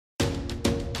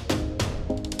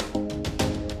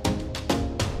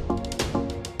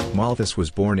Malthus was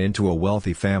born into a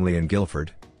wealthy family in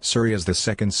Guildford, Surrey as the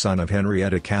second son of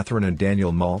Henrietta Catherine and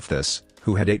Daniel Malthus,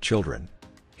 who had 8 children.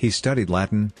 He studied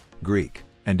Latin, Greek,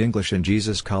 and English in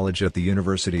Jesus College at the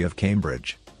University of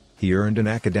Cambridge. He earned an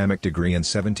academic degree in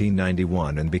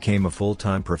 1791 and became a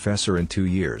full-time professor in 2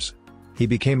 years. He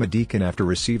became a deacon after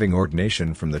receiving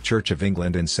ordination from the Church of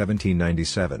England in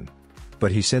 1797.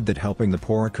 But he said that helping the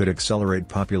poor could accelerate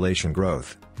population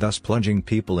growth, thus plunging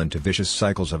people into vicious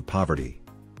cycles of poverty.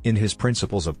 In his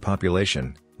Principles of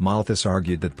Population, Malthus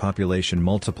argued that population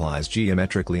multiplies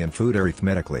geometrically and food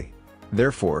arithmetically.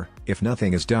 Therefore, if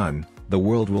nothing is done, the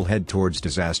world will head towards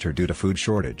disaster due to food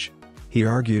shortage. He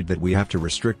argued that we have to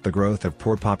restrict the growth of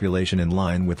poor population in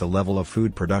line with the level of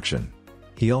food production.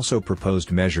 He also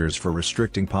proposed measures for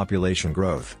restricting population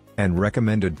growth, and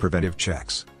recommended preventive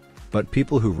checks. But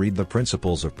people who read the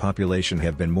Principles of Population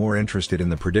have been more interested in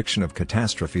the prediction of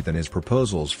catastrophe than his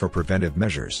proposals for preventive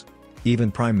measures.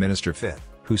 Even Prime Minister Pitt,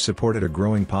 who supported a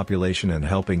growing population and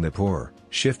helping the poor,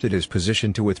 shifted his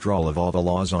position to withdrawal of all the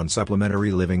laws on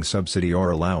supplementary living subsidy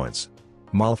or allowance.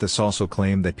 Malthus also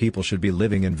claimed that people should be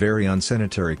living in very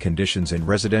unsanitary conditions in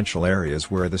residential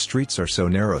areas where the streets are so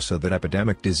narrow so that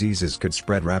epidemic diseases could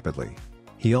spread rapidly.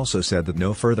 He also said that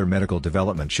no further medical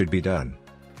development should be done.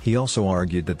 He also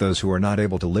argued that those who are not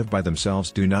able to live by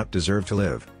themselves do not deserve to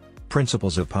live.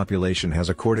 Principles of Population has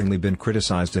accordingly been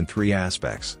criticized in 3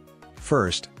 aspects.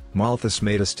 First, Malthus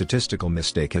made a statistical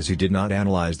mistake as he did not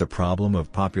analyze the problem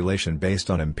of population based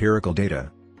on empirical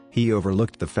data. He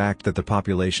overlooked the fact that the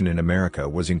population in America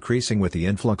was increasing with the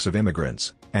influx of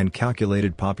immigrants, and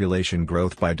calculated population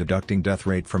growth by deducting death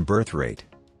rate from birth rate.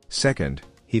 Second,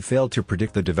 he failed to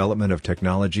predict the development of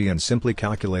technology and simply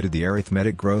calculated the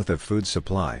arithmetic growth of food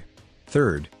supply.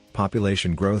 Third,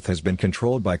 population growth has been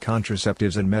controlled by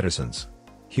contraceptives and medicines.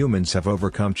 Humans have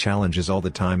overcome challenges all the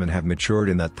time and have matured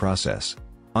in that process.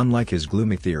 Unlike his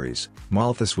gloomy theories,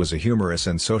 Malthus was a humorous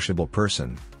and sociable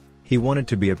person. He wanted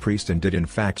to be a priest and did in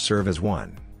fact serve as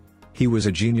one. He was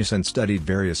a genius and studied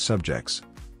various subjects.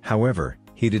 However,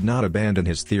 he did not abandon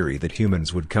his theory that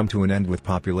humans would come to an end with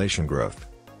population growth.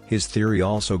 His theory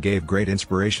also gave great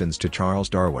inspirations to Charles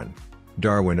Darwin.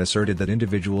 Darwin asserted that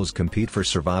individuals compete for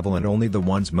survival and only the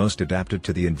ones most adapted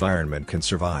to the environment can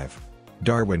survive.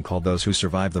 Darwin called those who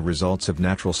survive the results of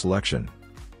natural selection.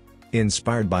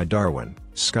 Inspired by Darwin,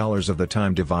 scholars of the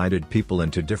time divided people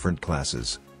into different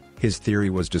classes. His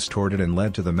theory was distorted and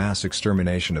led to the mass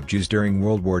extermination of Jews during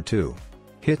World War II.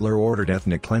 Hitler ordered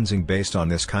ethnic cleansing based on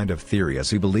this kind of theory as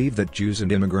he believed that Jews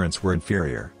and immigrants were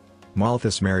inferior.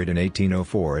 Malthus married in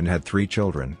 1804 and had 3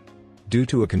 children. Due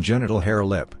to a congenital hair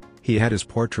lip, he had his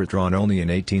portrait drawn only in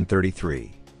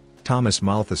 1833. Thomas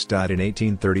Malthus died in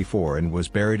 1834 and was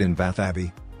buried in Bath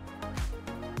Abbey.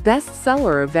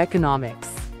 Bestseller of Economics.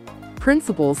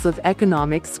 Principles of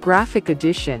Economics Graphic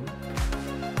Edition.